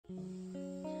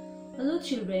Hello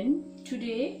children,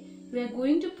 today we are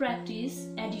going to practice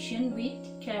addition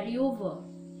with carryover.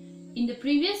 In the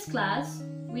previous class,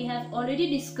 we have already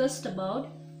discussed about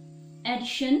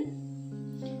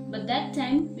addition, but that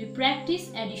time we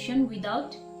practiced addition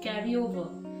without carryover.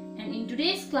 And in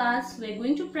today's class, we are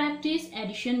going to practice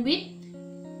addition with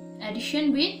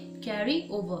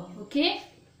carryover. Okay?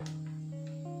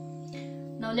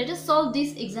 Now let us solve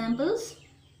these examples.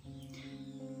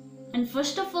 And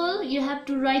first of all, you have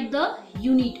to write the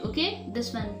unit, okay?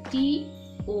 This one,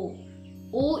 T-O.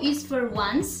 O is for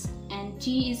ones and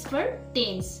T is for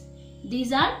tens.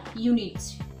 These are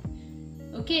units,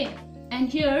 okay? And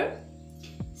here,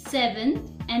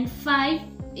 7 and 5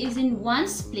 is in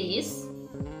ones place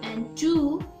and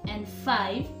 2 and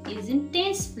 5 is in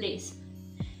tens place.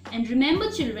 And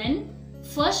remember children,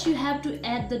 first you have to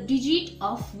add the digit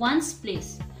of ones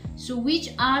place. So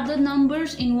which are the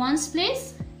numbers in ones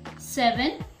place?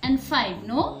 7 and 5,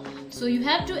 no? So you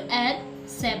have to add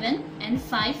 7 and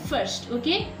 5 first,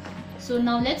 okay? So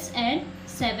now let's add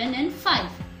 7 and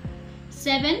 5.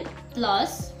 7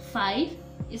 plus 5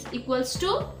 is equals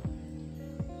to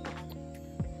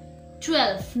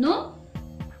 12, no?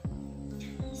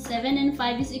 7 and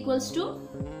 5 is equals to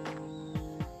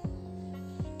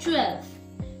 12.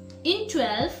 In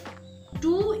 12,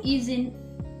 2 is in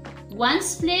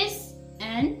ones place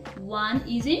and 1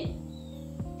 is in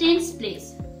tens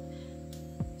place.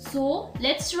 So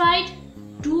let's write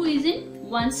 2 is in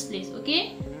ones place,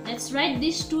 okay? Let's write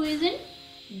this 2 is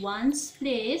in ones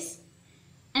place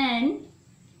and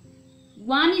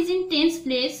 1 is in tens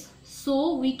place.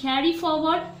 So we carry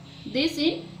forward this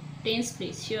in tens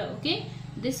place here, okay?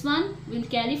 This one will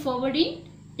carry forward in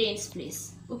tens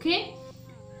place, okay?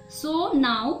 So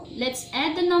now let's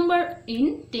add the number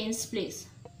in tens place.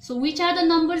 So which are the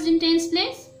numbers in tens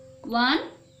place? 1,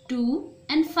 2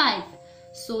 and 5.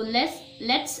 So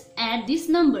let's add these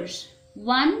numbers.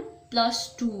 1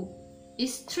 plus 2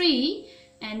 is 3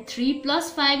 and 3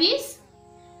 plus 5 is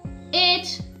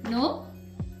 8, no?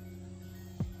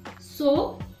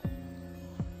 So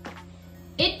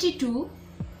 82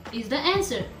 is the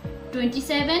answer.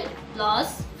 27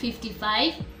 plus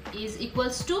 55 is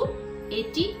equals to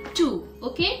 82,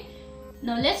 okay?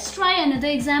 Now let's try another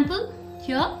example.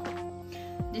 Here,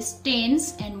 this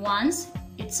tens and ones,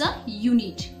 it's a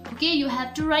unit, okay? You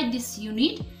have to write this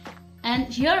unit.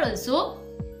 And here also,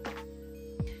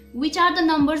 which are the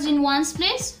numbers in ones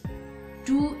place?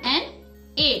 2 and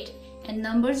 8. And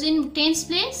numbers in tens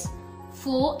place?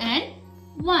 4 and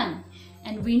 1.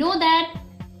 And we know that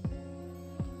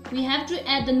we have to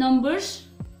add the numbers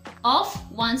of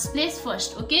ones place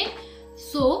first, okay?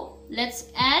 So let's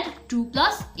add 2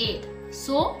 plus 8.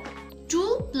 So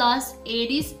 2 plus 8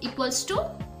 is equals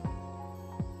to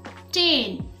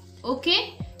 10,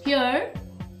 okay? Here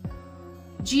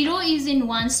 0 is in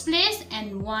ones place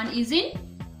and 1 is in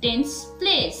tens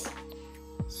place.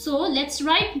 So let's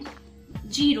write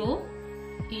 0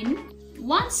 in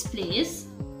ones place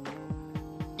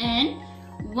and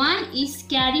 1 is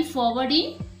carry forward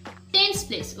in tens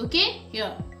place, okay?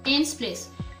 Here tens place,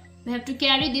 we have to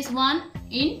carry this one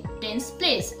in tens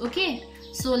place, okay?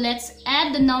 So let's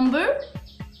add the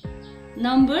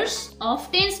numbers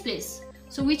of tens place.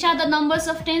 So which are the numbers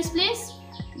of tens place?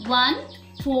 1,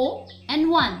 4 and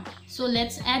 1. So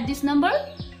let's add this number.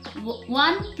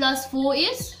 1 plus 4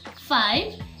 is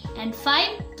 5 and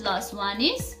 5 plus 1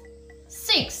 is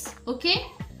 6, okay?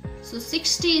 So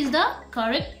 60 is the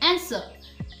correct answer.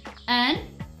 And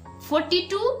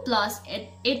 42 plus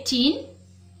 18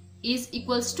 is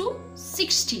equals to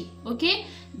 60, okay?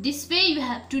 This way you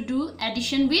have to do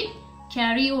addition with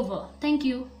carryover. Thank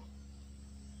you.